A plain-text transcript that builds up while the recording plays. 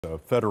A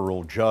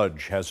federal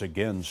judge has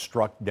again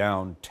struck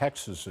down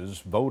Texas's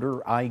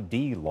voter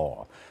ID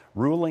law,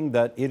 ruling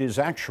that it is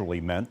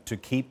actually meant to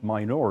keep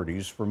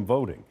minorities from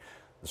voting.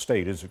 The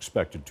state is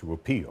expected to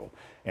appeal,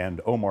 and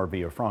Omar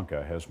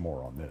Villafranca has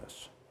more on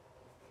this.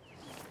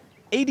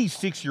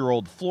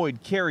 86-year-old Floyd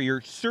Carrier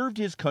served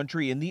his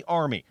country in the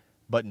Army,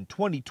 but in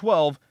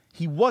 2012,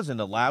 he wasn't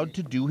allowed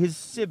to do his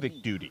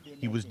civic duty.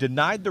 He was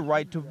denied the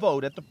right to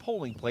vote at the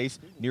polling place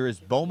near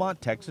his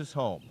Beaumont, Texas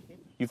home.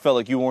 You felt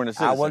like you weren't a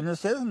citizen? I wasn't a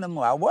citizen no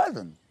more. I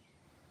wasn't.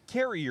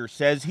 Carrier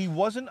says he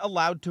wasn't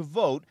allowed to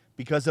vote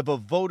because of a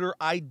voter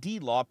ID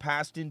law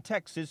passed in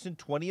Texas in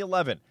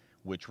 2011,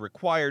 which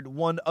required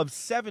one of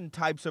 7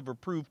 types of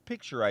approved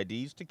picture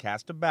IDs to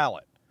cast a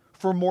ballot.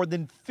 For more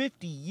than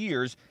 50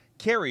 years,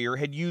 Carrier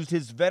had used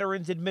his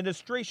Veterans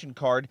Administration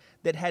card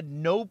that had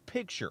no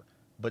picture,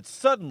 but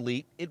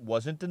suddenly it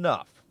wasn't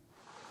enough.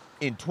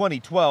 In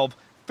 2012,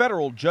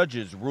 federal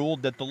judges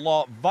ruled that the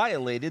law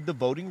violated the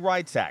Voting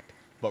Rights Act,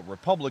 but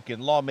Republican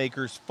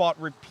lawmakers fought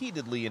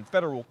repeatedly in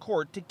federal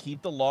court to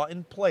keep the law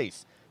in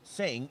place,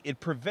 saying it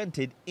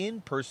prevented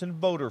in-person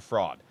voter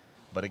fraud.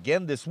 But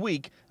again this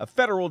week, a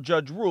federal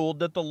judge ruled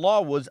that the law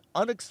was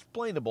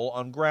unexplainable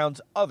on grounds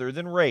other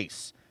than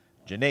race.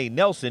 Janae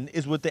Nelson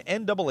is with the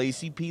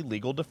NAACP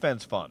Legal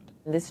Defense Fund.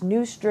 This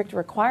new strict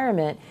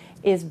requirement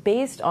is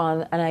based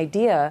on an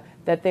idea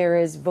that there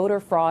is voter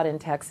fraud in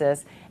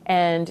Texas,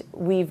 and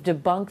we've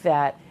debunked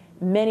that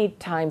many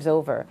times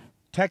over.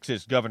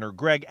 Texas Governor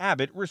Greg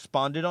Abbott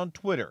responded on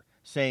Twitter,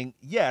 saying,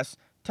 yes,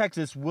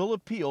 Texas will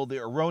appeal the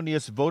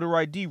erroneous voter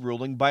ID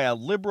ruling by a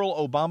liberal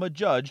Obama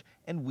judge,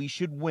 and we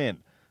should win.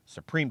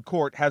 Supreme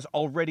Court has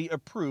already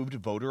approved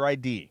voter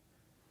ID.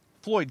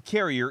 Floyd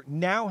Carrier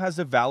now has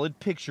a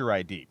valid picture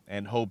ID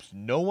and hopes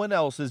no one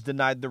else is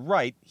denied the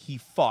right he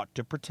fought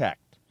to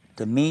protect.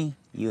 To me,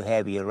 you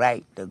have your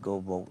right to go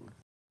vote.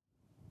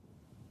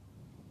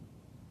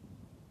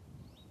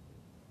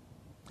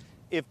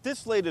 If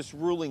this latest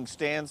ruling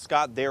stands,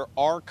 Scott, there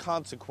are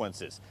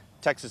consequences.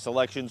 Texas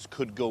elections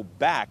could go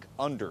back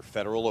under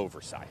federal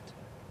oversight.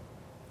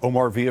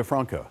 Omar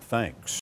Villafranca, thanks.